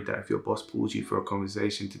worried that if your boss pulls you for a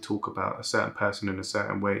conversation to talk about a certain person in a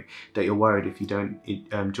certain way, that you're worried if you don't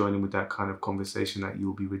join in with that kind of conversation that you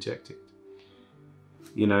will be rejected?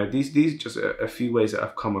 You know, these are just a few ways that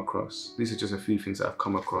I've come across. These are just a few things that I've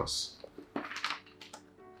come across.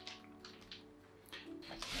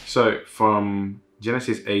 So from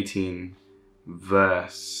Genesis 18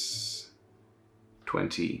 verse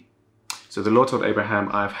 20. So the Lord told Abraham,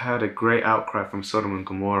 I've heard a great outcry from Sodom and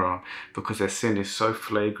Gomorrah because their sin is so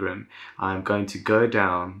flagrant. I am going to go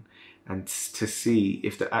down and to see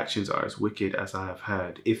if the actions are as wicked as I have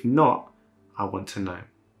heard. If not, I want to know.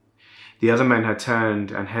 The other men had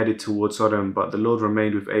turned and headed towards Sodom, but the Lord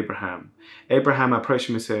remained with Abraham. Abraham approached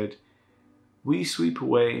him and said, will you sweep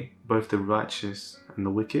away both the righteous and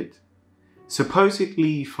the wicked? Supposedly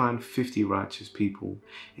you find 50 righteous people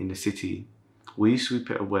in the city. Will you sweep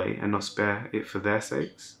it away and not spare it for their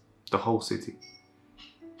sakes? The whole city.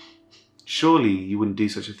 Surely you wouldn't do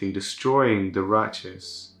such a thing, destroying the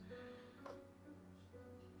righteous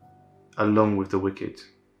along with the wicked.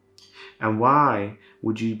 And why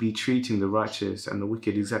would you be treating the righteous and the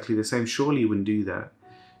wicked exactly the same? Surely you wouldn't do that.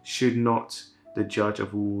 Should not the judge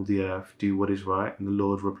of all the earth do what is right? And the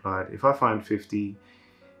Lord replied, if I find 50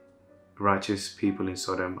 righteous people in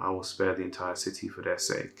Sodom, I will spare the entire city for their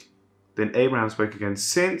sake. Then Abraham spoke again,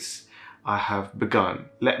 since I have begun,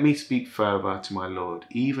 let me speak further to my Lord,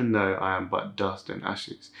 even though I am but dust and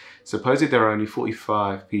ashes. Suppose there are only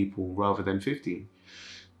 45 people rather than 50.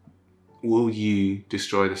 Will you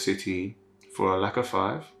destroy the city for a lack of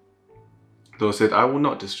 5? The Lord said, I will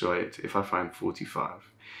not destroy it if I find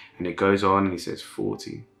 45. And it goes on and he says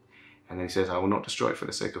 40. And then he says, I will not destroy it for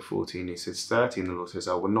the sake of 40. And he says 30. And the Lord says,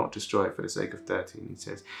 I will not destroy it for the sake of 30. And he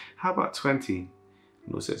says, how about 20?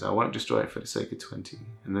 The Lord says, I won't destroy it for the sake of 20.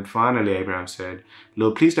 And then finally Abraham said,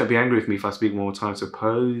 Lord, please don't be angry with me if I speak one more time.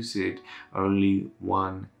 Suppose it only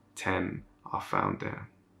 110 are found there.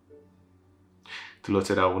 The Lord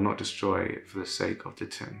said, I will not destroy it for the sake of the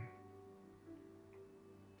 10.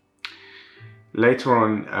 Later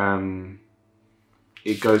on,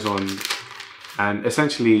 it goes on, and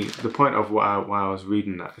essentially the point of why I was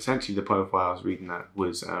reading that,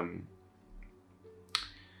 was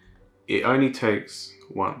it only takes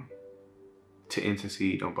one to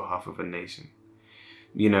intercede on behalf of a nation.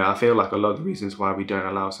 You know, I feel like a lot of the reasons why we don't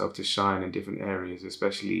allow ourselves to shine in different areas,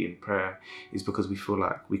 especially in prayer, is because we feel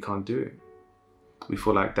like we can't do it. We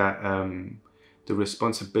feel like that the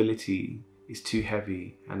responsibility is too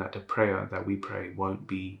heavy and that the prayer that we pray won't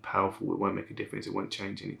be powerful, it won't make a difference, it won't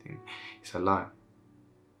change anything. It's a lie.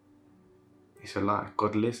 It's a lie.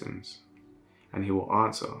 God listens and he will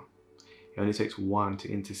answer. It only takes one to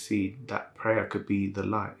intercede. That prayer could be the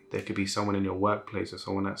light. There could be someone in your workplace or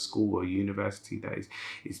someone at school or university that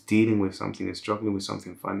is dealing with something, is struggling with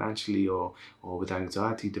something financially or with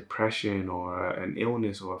anxiety, depression, or an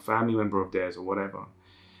illness, or a family member of theirs or whatever.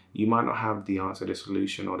 You might not have the answer, the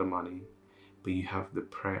solution, or the money, but you have the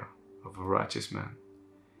prayer of a righteous man.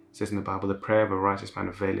 It says in the Bible, the prayer of a righteous man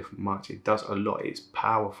availeth much. It does a lot. It's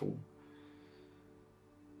powerful.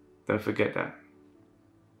 Don't forget that.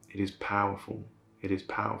 It is powerful. It is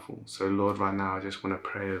powerful. So Lord, right now, I just want to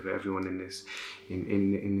pray over everyone in this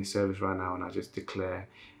service right now, and I just declare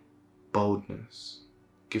boldness.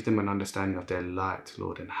 Give them an understanding of their light,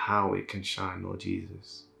 Lord, and how it can shine, Lord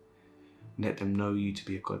Jesus. Let them know you to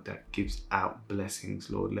be a God that gives out blessings,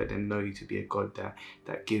 Lord. Let them know you to be a God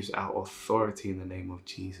that gives out authority in the name of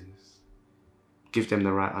Jesus. Give them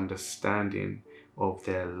the right understanding of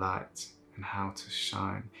their light and how to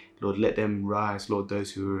shine. Lord, let them rise, Lord,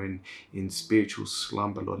 those who are in spiritual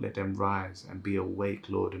slumber, Lord, let them rise and be awake,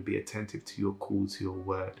 Lord, and be attentive to your call, to your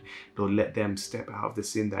word. Lord, let them step out of the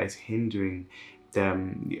sin that is hindering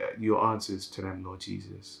them, your answers to them, Lord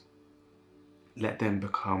Jesus. Let them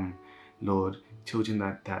become, Lord, children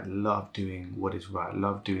that love doing what is right,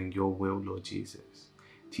 love doing your will, Lord Jesus.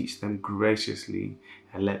 Teach them graciously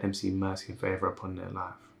and let them see mercy and favor upon their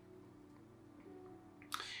life.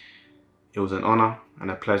 It was an honor and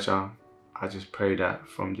a pleasure. I just pray that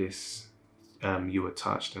from this you were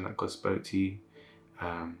touched and that God spoke to you.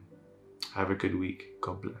 Have a good week.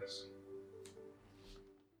 God bless.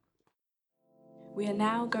 We are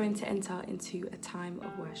now going to enter into a time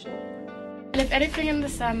of worship. And if anything in the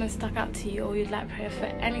sermon stuck out to you or you'd like prayer for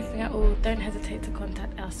anything at all, don't hesitate to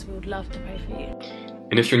contact us. We would love to pray for you.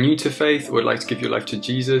 And if you're new to faith or would like to give your life to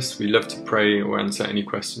Jesus, we'd love to pray or answer any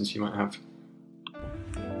questions you might have.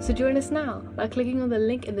 So join us now by clicking on the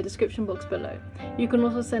link in the description box below. You can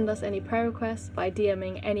also send us any prayer requests by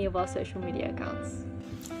DMing any of our social media accounts.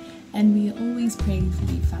 And we are always praying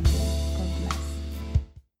for you, family. God bless.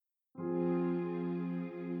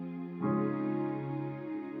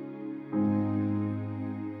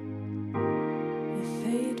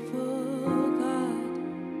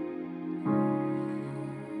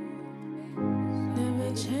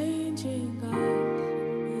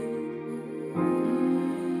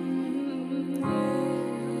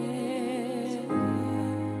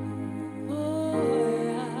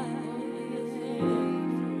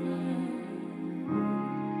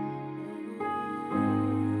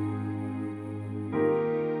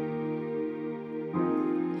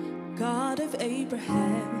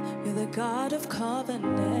 Abraham, you're the God of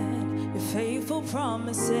covenant, your faithful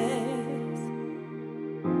promises.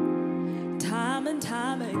 Time and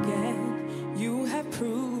time again, you have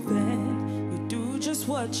proven you do just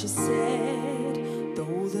what you said.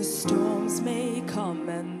 Though the storms may come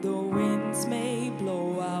and the winds may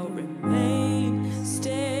blow, I'll remain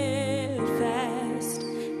steadfast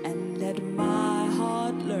and let my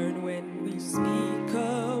heart learn when we speak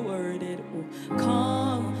a word, it will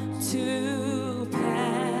come to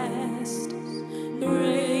pass.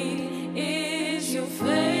 Great is your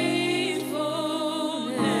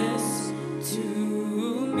faithfulness to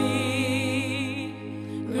me.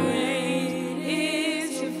 Great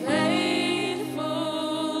is your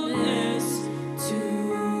faithfulness to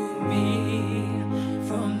me.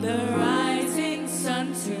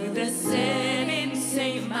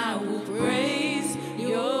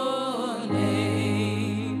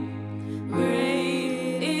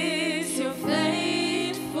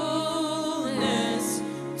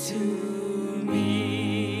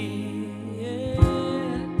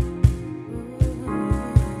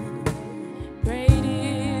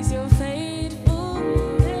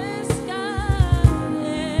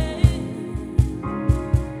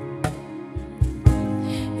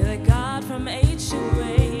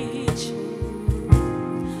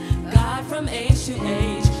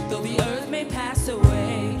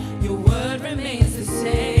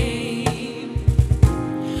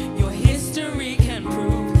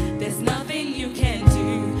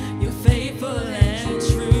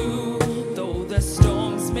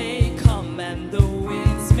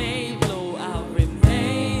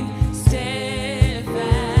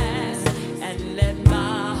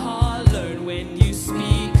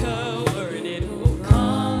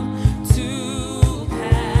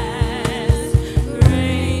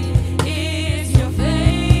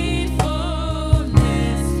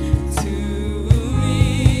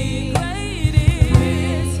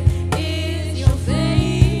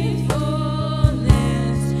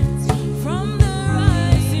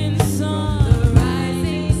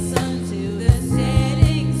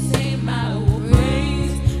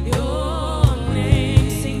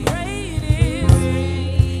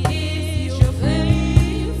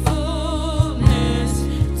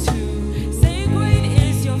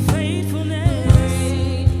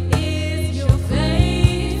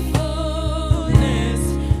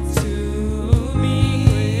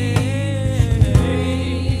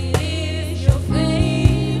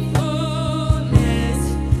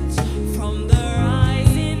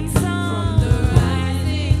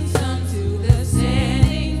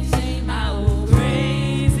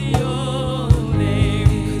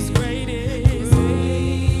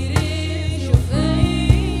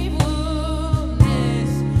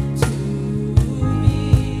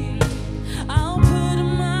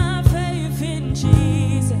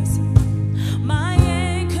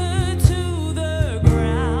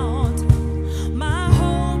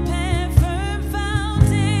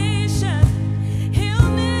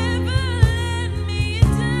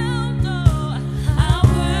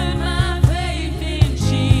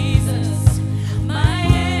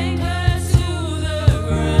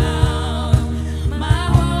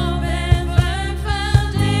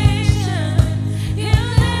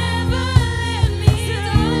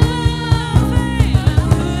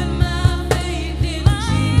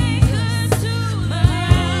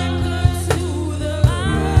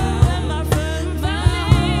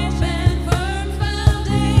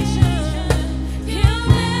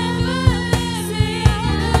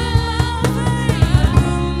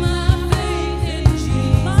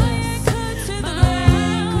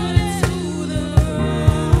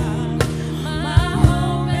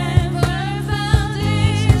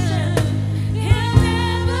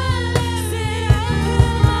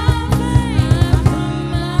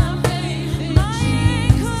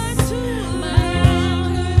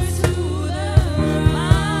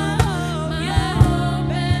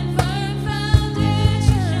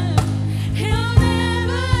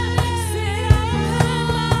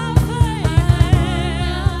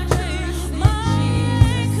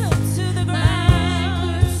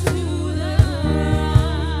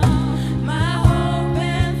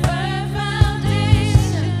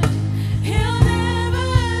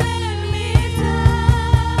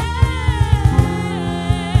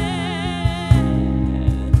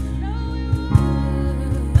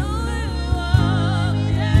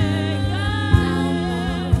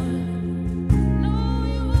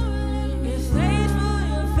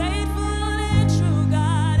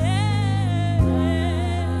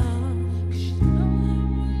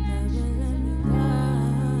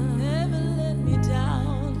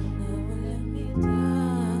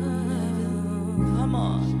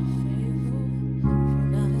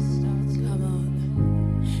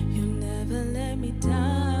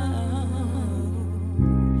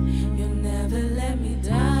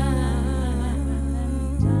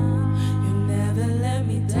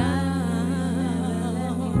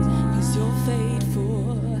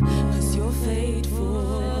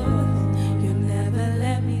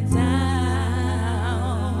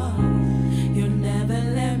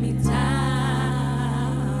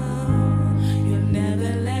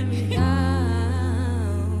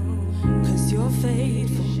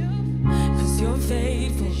 faithful, 'cause you're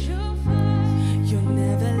faithful. You'll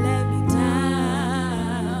never let me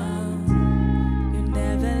down. You'll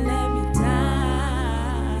never let me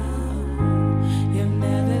down. You'll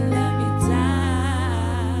never let me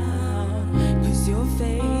down. 'Cause you're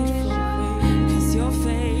faithful, 'cause you're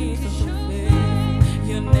faithful.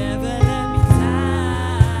 You'll never let me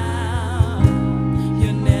down.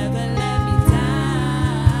 You'll never let me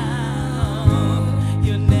down.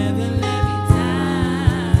 You'll never let me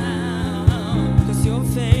down. 'Cause you're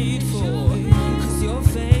faithful, 'cause you're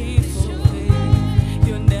faithful.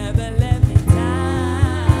 You'll never let me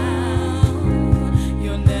down.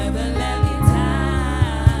 You'll never let me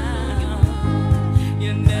down.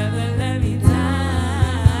 You'll never let me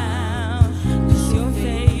down. 'Cause you're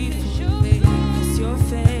faithful, 'cause you're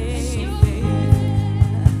faithful.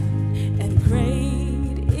 And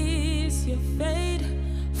great is your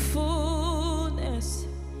faithfulness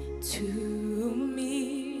to me.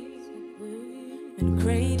 And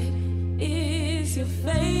great is your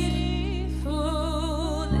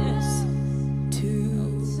faithfulness to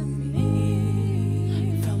me.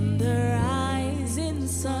 From the rising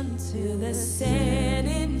sun to the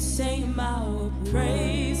setting same, I will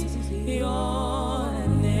praise your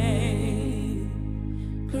name.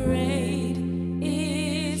 Great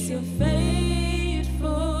is your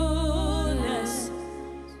faithfulness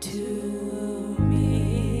to me.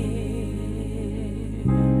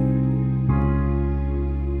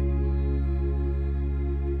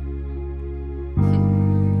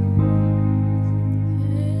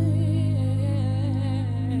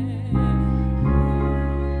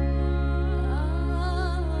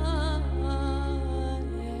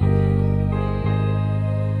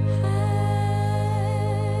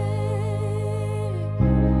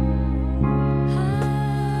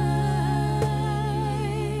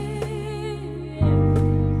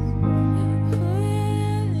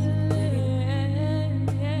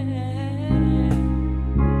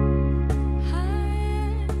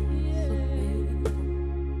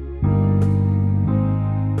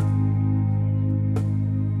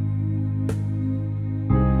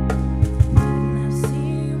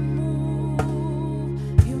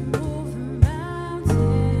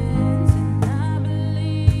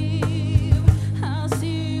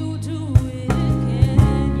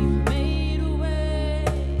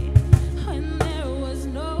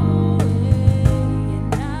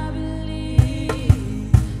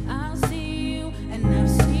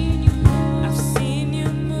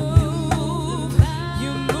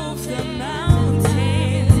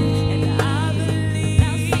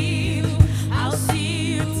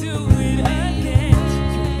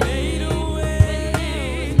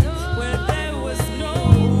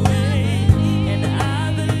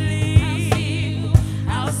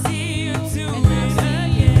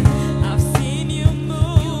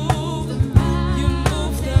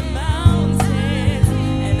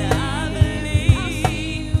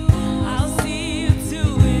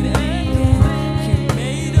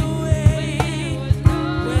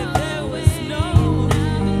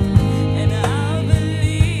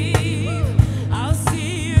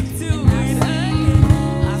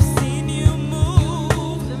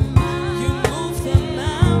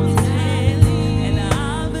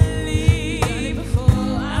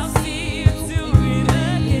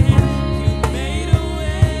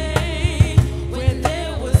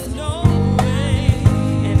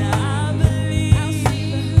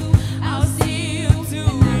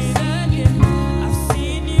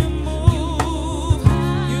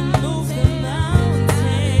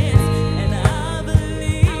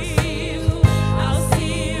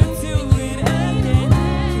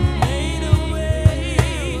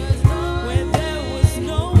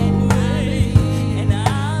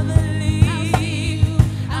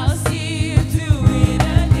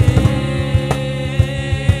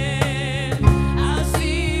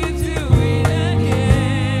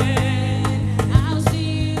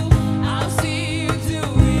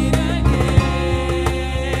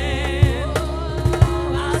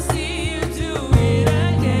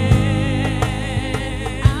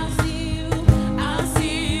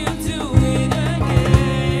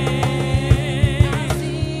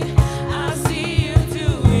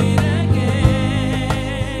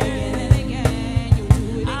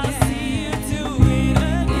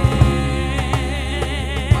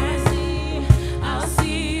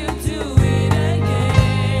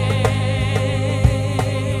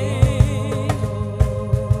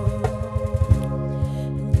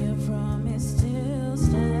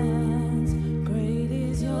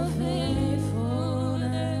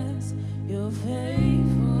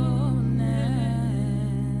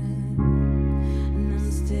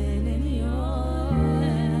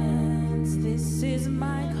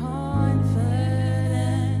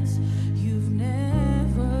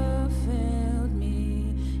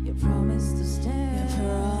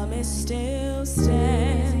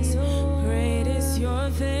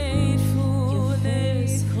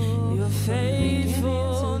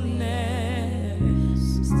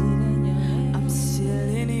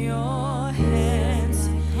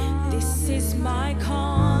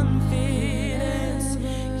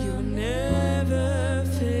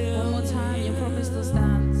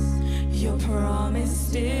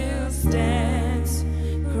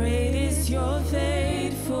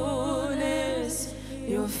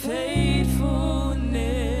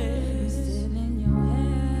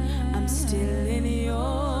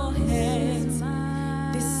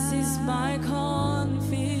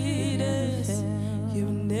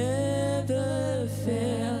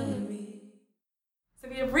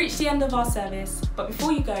 the end of our service, but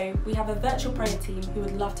before you go, we have a virtual prayer team who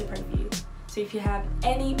would love to pray for you. So if you have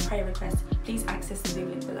any prayer requests, please access the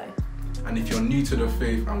Zoom link below. And if you're new to the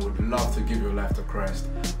faith and would love to give your life to Christ,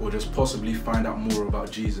 or just possibly find out more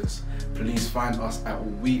about Jesus, please find us at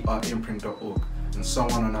weareimprint.org, and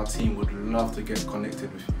someone on our team would love to get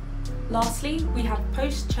connected with you. Lastly, we have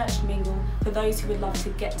post-church mingle for those who would love to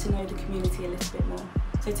get to know the community a little bit more.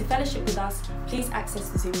 So to fellowship with us, please access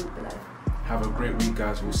the Zoom link below. Have a great week,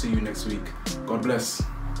 guys. We'll see you next week. God bless.